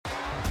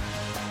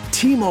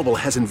T-Mobile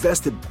has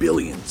invested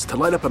billions to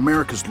light up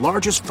America's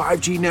largest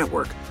 5G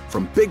network,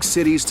 from big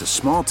cities to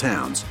small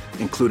towns,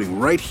 including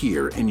right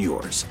here in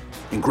yours.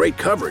 And great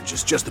coverage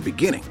is just the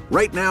beginning.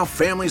 Right now,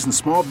 families and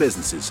small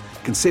businesses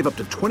can save up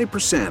to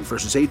 20%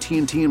 versus AT&T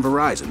and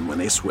Verizon when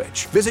they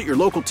switch. Visit your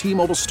local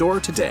T-Mobile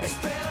store today.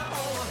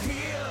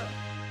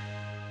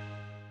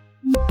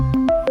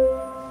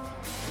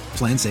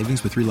 Plan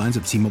savings with 3 lines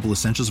of T-Mobile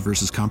Essentials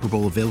versus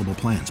comparable available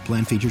plans.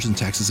 Plan features and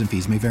taxes and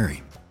fees may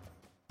vary.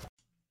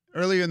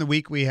 Earlier in the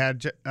week, we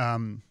had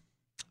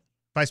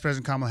Vice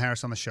President Kamala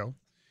Harris on the show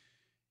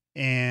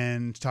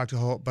and talked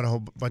about a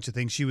whole bunch of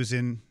things. She was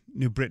in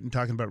New Britain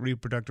talking about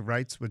reproductive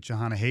rights with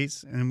Jahana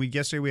Hayes. And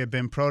yesterday we had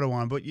Ben Proto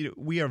on. But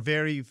we are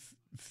very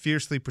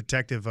fiercely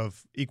protective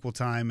of equal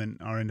time and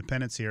our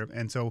independence here.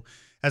 And so,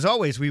 as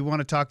always, we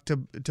want to talk to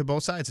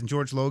both sides. And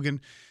George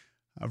Logan,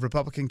 a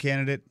Republican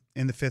candidate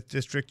in the 5th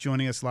District,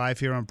 joining us live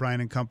here on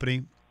Brian &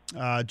 Company.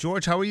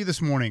 George, how are you this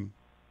morning?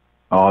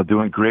 Oh,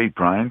 doing great,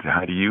 Brian.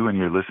 How do you and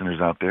your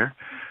listeners out there?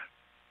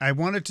 I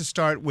wanted to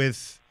start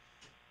with,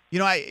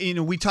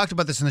 we talked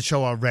about this in the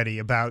show already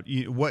about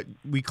what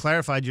we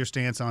clarified your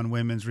stance on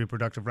women's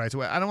reproductive rights.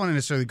 I don't want to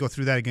necessarily go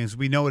through that again because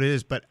we know what it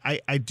is, but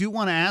I do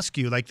want to ask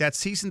you, like that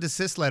cease and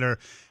desist letter,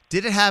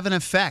 did it have an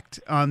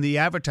effect on the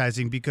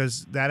advertising?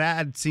 Because that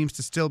ad seems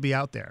to still be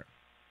out there.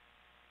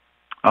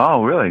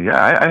 Oh, really? Yeah,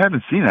 I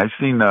haven't seen it. I've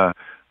seen. I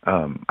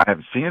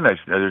haven't seen it.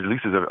 There at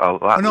least is a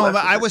lot. Oh, no, less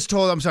but I was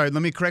told. I'm sorry.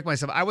 Let me correct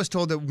myself. I was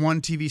told that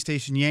one TV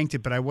station yanked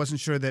it, but I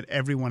wasn't sure that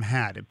everyone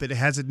had it. But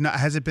has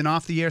it been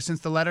off the air since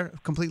the letter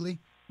completely?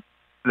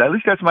 At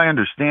least that's my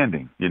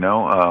understanding.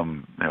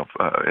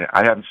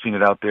 I haven't seen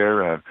it out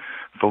there.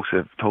 Folks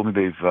have told me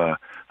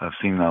they've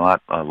seen a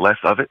lot less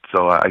of it,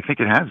 so I think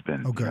it has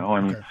been. Okay.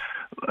 Okay.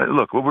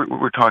 Look, what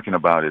we're talking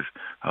about is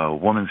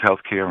women's health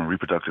care and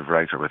reproductive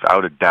rights are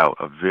without a doubt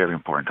a very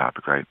important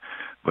topic, right?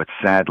 But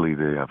sadly,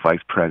 the vice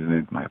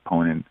president, my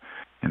opponent,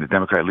 and the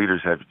Democrat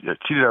leaders have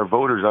cheated our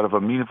voters out of a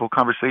meaningful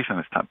conversation on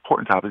this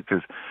important topic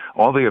because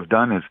all they have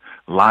done is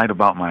lied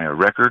about my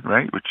record,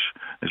 right? Which,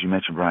 as you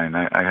mentioned, Brian,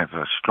 I have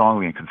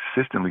strongly and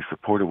consistently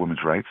supported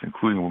women's rights,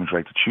 including a women's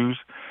right to choose.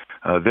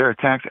 Their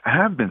attacks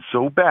have been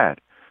so bad.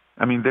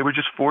 I mean, they were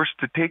just forced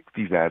to take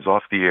these ads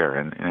off the air,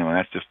 and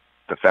that's just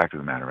the fact of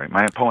the matter, right?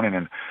 My opponent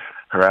and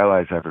her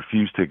allies have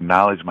refused to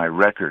acknowledge my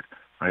record,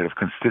 right, of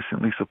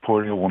consistently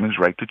supporting a woman's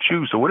right to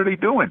choose. So what are they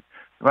doing,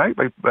 right?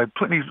 By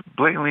putting these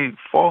blatantly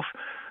false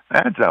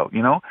ads out,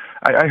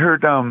 I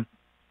heard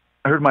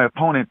my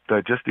opponent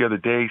just the other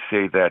day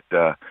say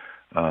that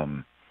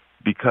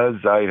because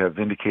I have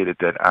indicated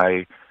that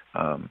I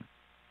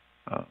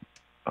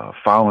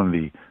following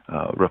the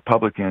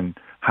Republican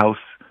House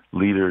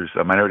leaders,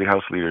 minority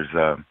House leaders'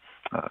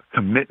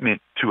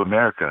 commitment to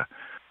America,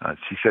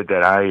 she said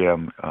that I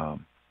am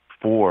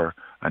for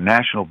a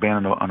national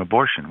ban on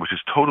abortion, which is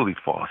totally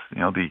false.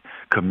 The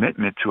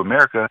commitment to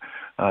America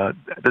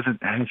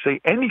doesn't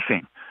say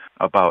anything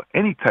about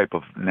any type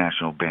of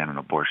national ban on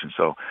abortion.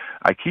 So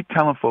I keep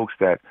telling folks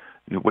that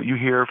what you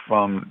hear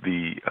from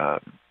the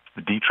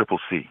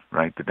DCCC,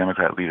 right, the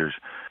Democrat leaders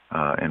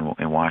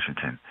in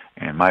Washington,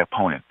 and my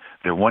opponent,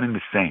 they're one and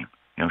the same.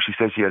 She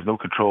says she has no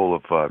control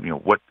of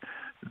what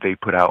they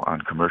put out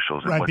on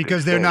commercials, and right? What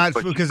because they they're say. not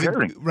But because she's it,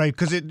 parroting. right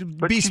because it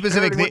But be she's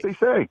specific. parroting what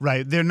they say.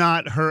 Right, they're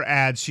not her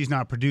ads. She's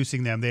not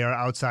producing them. They are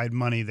outside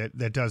money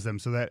that does them.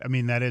 So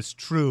that is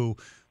true.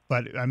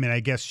 But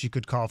I guess she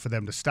could call for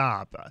them to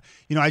stop.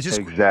 I just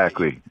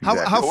Exactly.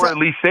 How or at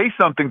least say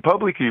something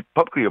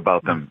publicly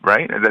about them,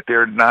 right? That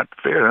they're not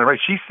fair. Right?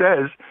 She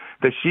says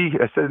that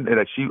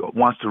she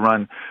wants to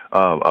run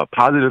a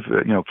positive,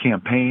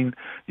 campaign.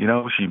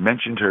 She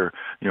mentioned her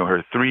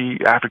 3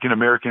 African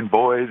American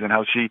boys and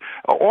how she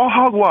all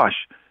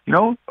hogwash.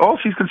 All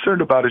she's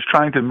concerned about is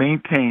trying to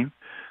maintain,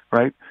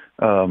 right,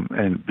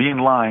 and be in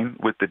line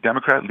with the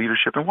Democrat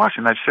leadership in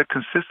Washington. I've said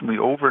consistently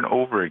over and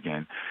over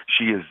again,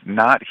 she is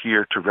not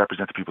here to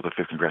represent the people of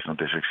the 5th Congressional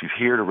District. She's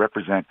here to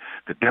represent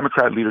the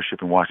Democrat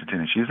leadership in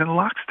Washington, and she's in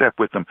lockstep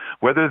with them,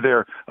 whether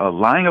they're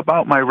lying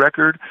about my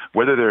record,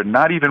 whether they're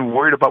not even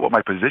worried about what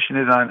my position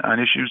is on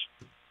issues.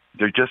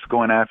 They're just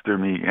going after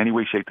me any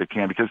way, shape they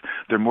can because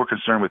they're more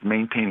concerned with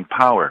maintaining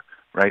power,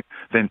 right,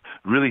 than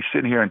really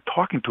sitting here and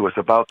talking to us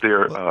about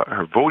their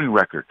her voting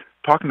record,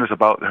 talking to us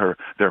about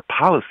their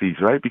policies,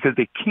 right? Because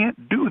they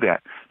can't do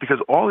that because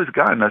all it's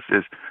gotten us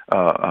is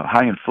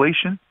high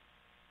inflation,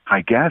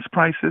 high gas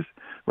prices,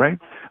 right?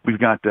 We've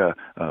got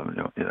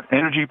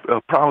energy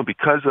problem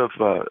because of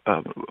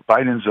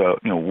Biden's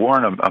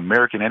war on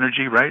American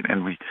energy, right?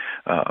 And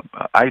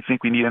I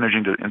think we need energy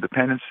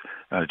independence.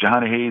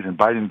 Jahana Hayes and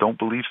Biden don't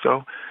believe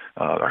so.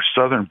 Our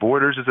southern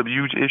borders is a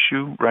huge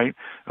issue, right?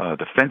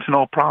 The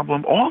fentanyl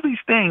problem, all these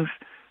things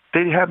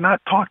they have not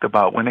talked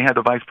about when they had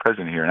the vice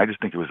president here, and I just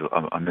think it was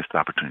a missed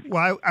opportunity.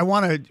 Well,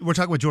 we're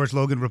talking with George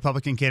Logan,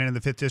 Republican candidate in the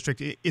 5th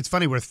District. It's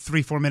funny, we're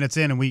 3-4 minutes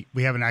in, and we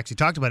haven't actually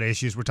talked about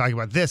issues. We're talking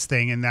about this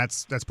thing, and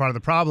that's part of the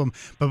problem.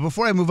 But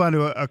before I move on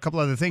to a couple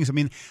other things,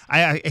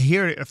 I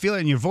feel it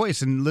in your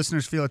voice, and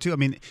listeners feel it too.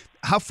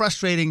 How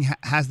frustrating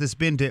has this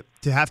been to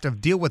have to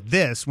deal with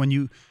this when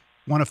you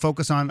want to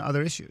focus on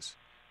other issues.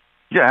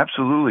 Yeah,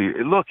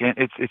 absolutely. Look, and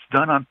it's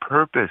done on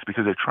purpose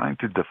because they're trying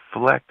to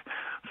deflect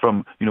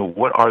from,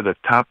 what are the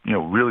top,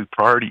 really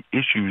priority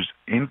issues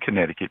in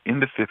Connecticut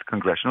in the 5th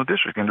Congressional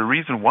District. And the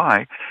reason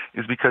why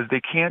is because they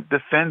can't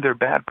defend their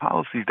bad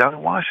policies down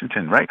in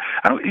Washington, right?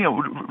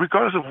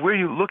 Regardless of where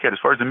you look at as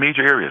far as the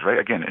major areas, right?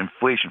 Again,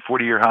 inflation,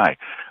 40-year high.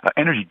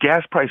 Energy,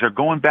 gas prices are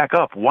going back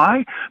up.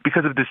 Why?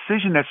 Because of a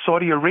decision that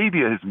Saudi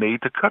Arabia has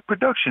made to cut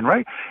production,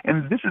 right?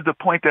 And this is the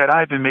point that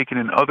I've been making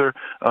and other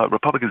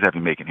Republicans have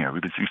been making here.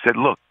 We said,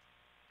 look,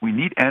 we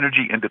need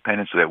energy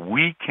independence so that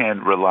we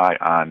can rely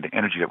on the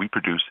energy that we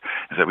produce,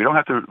 and so that we don't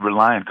have to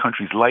rely on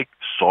countries like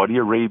Saudi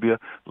Arabia,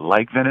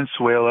 like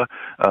Venezuela,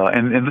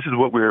 and this is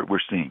what we're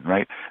seeing,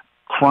 right?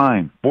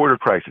 Crime, border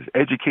crisis,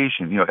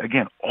 education,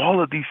 again,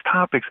 all of these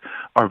topics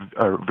are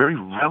very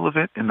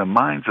relevant in the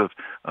minds of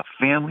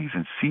families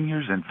and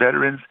seniors and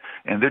veterans,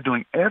 and they're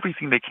doing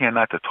everything they can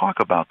not to talk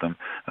about them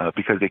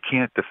because they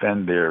can't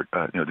defend their,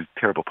 these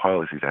terrible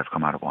policies that have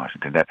come out of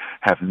Washington that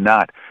have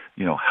not,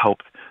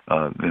 helped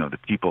the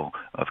people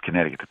of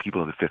Connecticut, the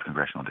people of the 5th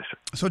Congressional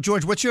District. So,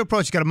 George, what's your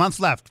approach? You got a month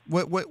left.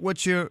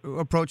 What's your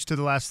approach to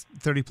the last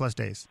 30-plus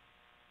days?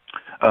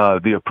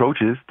 The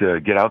approach is to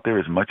get out there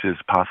as much as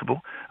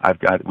possible.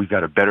 We've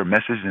got a better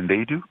message than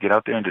they do. Get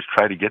out there and just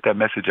try to get that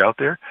message out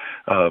there.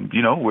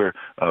 We're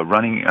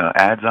running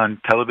ads on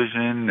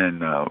television, and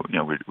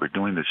we're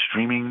doing the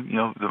streaming,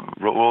 the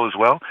role as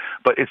well.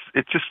 But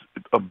it's just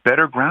a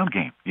better ground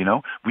game.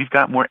 We've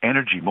got more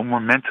energy, more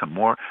momentum,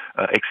 more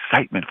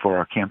excitement for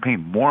our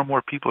campaign. More and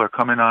more people are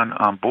coming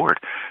on board,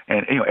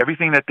 and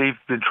everything that they've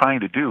been trying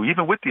to do,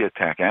 even with the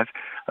attack ads,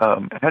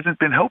 hasn't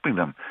been helping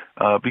them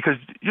because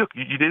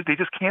they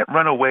just can't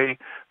run away,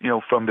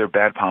 from their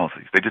bad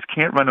policies. They just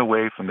can't run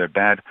away from their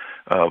bad,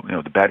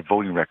 the bad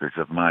voting records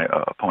of my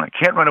opponent.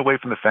 Can't run away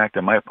from the fact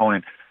that my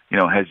opponent,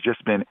 has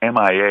just been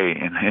MIA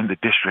in the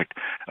district,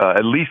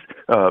 at least,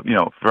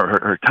 for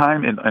her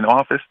time in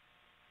office.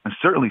 And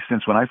certainly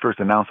since when I first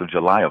announced of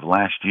July of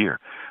last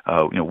year,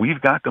 we've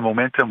got the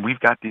momentum,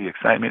 we've got the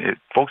excitement.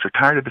 Folks are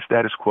tired of the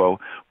status quo.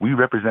 We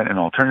represent an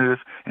alternative,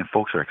 and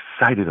folks are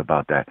excited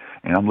about that.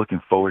 And I'm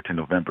looking forward to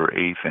November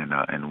 8th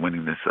and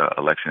winning this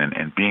election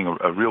and being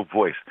a real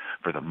voice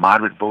for the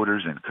moderate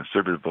voters and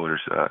conservative voters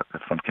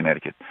from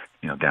Connecticut,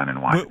 down in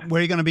Washington. Where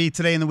are you going to be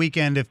today and the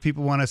weekend if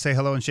people want to say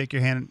hello and shake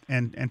your hand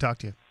and talk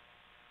to you?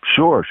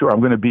 Sure. I'm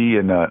going to be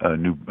in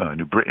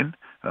New Britain.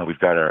 We've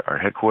got our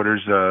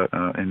headquarters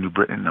in New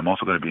Britain. I'm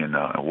also going to be in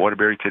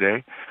Waterbury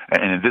today.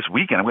 And this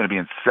weekend, I'm going to be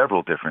in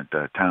several different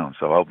towns.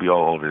 So I'll be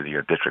all over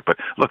the district. But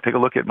look, take a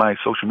look at my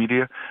social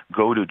media.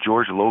 Go to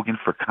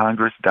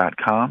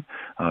GeorgeLoganForCongress.com.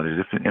 There's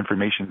different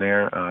information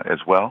there as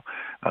well.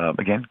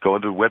 Again, go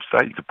to the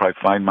website. You can probably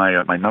find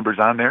my numbers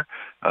on there.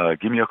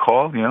 Give me a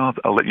call.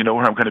 I'll let you know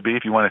where I'm going to be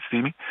if you want to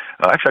see me.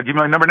 Actually, I'll give you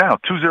my number now,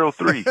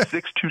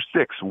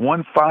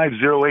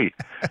 203-626-1508.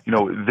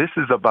 This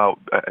is about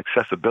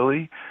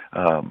accessibility.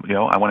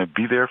 I want to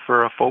be there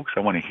for folks.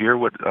 I want to hear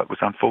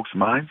what's on folks'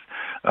 minds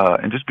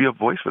and just be a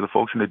voice for the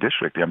folks in the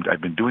district.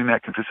 I've been doing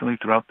that consistently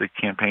throughout the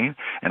campaign,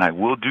 and I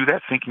will do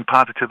that, thinking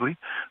positively,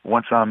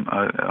 once I'm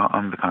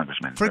the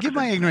congressman. Forgive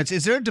my ignorance.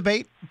 Is there a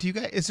debate?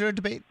 Is there a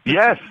debate?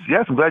 Yes.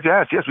 I'm glad you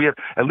asked. Yes, we have.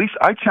 At least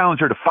I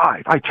challenge her to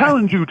 5. I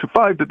challenge you to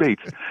 5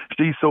 debates.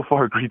 She so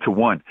far agreed to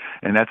 1,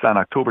 and that's on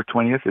October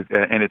 20th,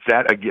 and it's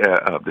at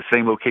the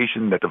same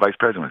location that the vice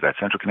president was at,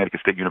 Central Connecticut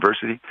State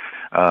University,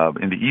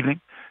 in the evening.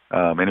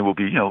 And it will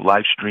be,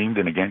 live streamed.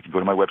 And again, you can go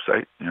to my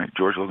website,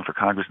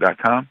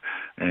 GeorgeLoganForCongress.com,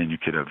 and you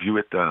can view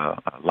it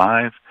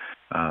live.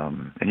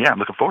 And yeah, I'm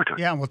looking forward to it.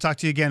 Yeah, and we'll talk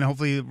to you again,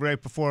 hopefully right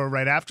before or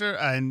right after.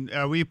 And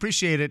we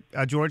appreciate it,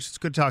 George. It's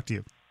good to talk to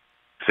you.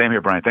 Same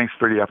here, Brian. Thanks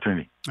for the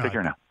opportunity. Take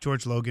care now.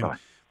 George Logan, Bye.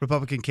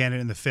 Republican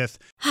candidate in the 5th.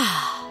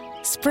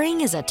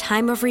 Spring is a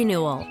time of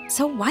renewal,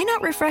 so why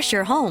not refresh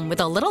your home with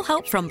a little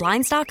help from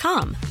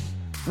Blinds.com?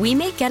 We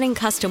make getting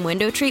custom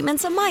window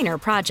treatments a minor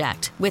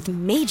project with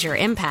major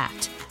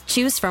impact.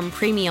 Choose from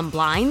premium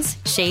blinds,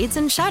 shades,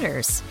 and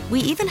shutters. We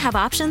even have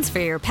options for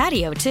your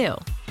patio, too.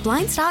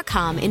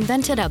 Blinds.com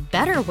invented a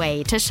better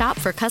way to shop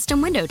for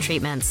custom window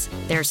treatments.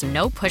 There's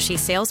no pushy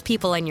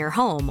salespeople in your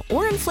home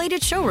or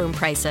inflated showroom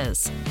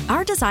prices.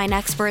 Our design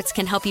experts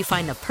can help you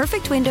find the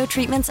perfect window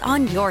treatments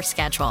on your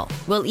schedule.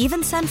 We'll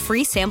even send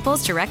free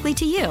samples directly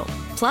to you.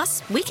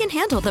 Plus, we can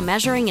handle the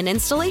measuring and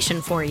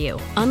installation for you.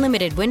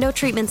 Unlimited window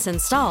treatments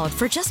installed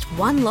for just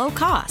one low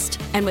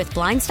cost. And with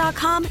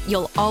Blinds.com,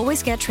 you'll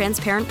always get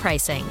transparent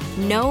pricing.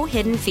 No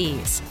hidden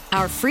fees.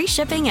 Our free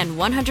shipping and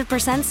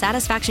 100%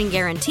 satisfaction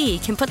guarantee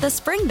can put the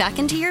spring back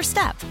into your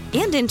step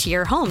and into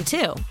your home,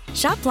 too.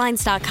 Shop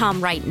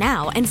Blinds.com right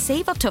now and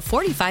save up to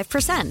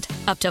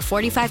 45%. Up to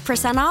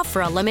 45% off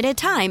for a limited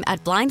time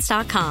at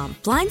Blinds.com.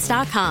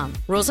 Blinds.com.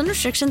 Rules and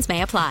restrictions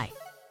may apply.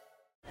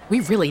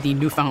 We really need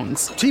new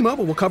phones.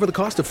 T-Mobile will cover the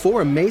cost of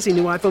 4 amazing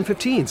new iPhone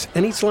 15s,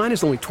 and each line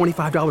is only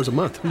 $25 a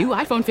month. New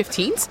iPhone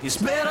 15s? It's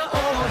better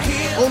over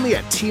here. Only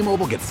at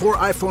T-Mobile, get 4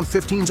 iPhone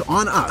 15s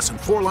on us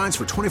and 4 lines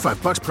for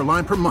 $25 per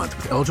line per month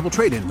with eligible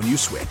trade-in when you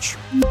switch.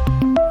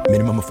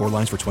 Minimum of 4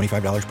 lines for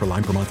 $25 per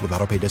line per month with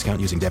autopay discount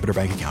using debit or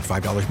bank account.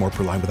 $5 more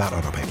per line without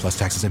autopay, plus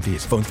taxes and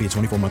fees. Phone fee at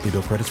 24 monthly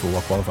bill credits for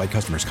well qualified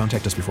customers.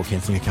 Contact us before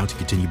canceling account to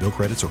continue bill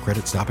credits or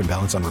credit stop and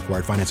balance on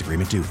required finance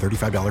agreement due.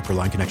 $35 per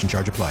line connection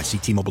charge applies. See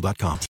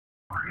T-Mobile.com.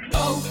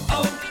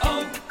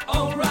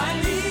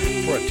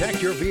 O'Reilly.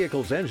 Protect your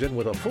vehicle's engine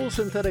with a full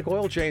synthetic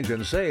oil change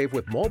and save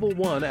with Mobil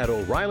 1 at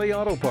O'Reilly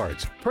Auto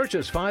Parts.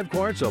 Purchase 5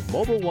 quarts of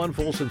Mobil 1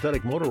 full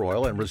synthetic motor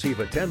oil and receive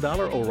a $10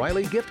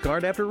 O'Reilly gift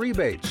card after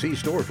rebate. See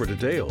store for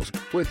details.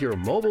 With your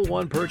Mobil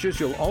 1 purchase,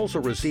 you'll also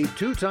receive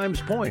 2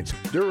 times points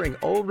during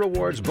O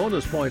Rewards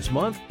Bonus Points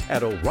Month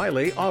at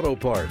O'Reilly Auto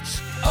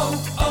Parts.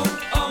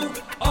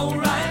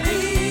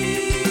 O'Reilly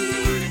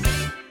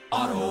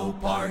Auto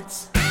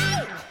Parts.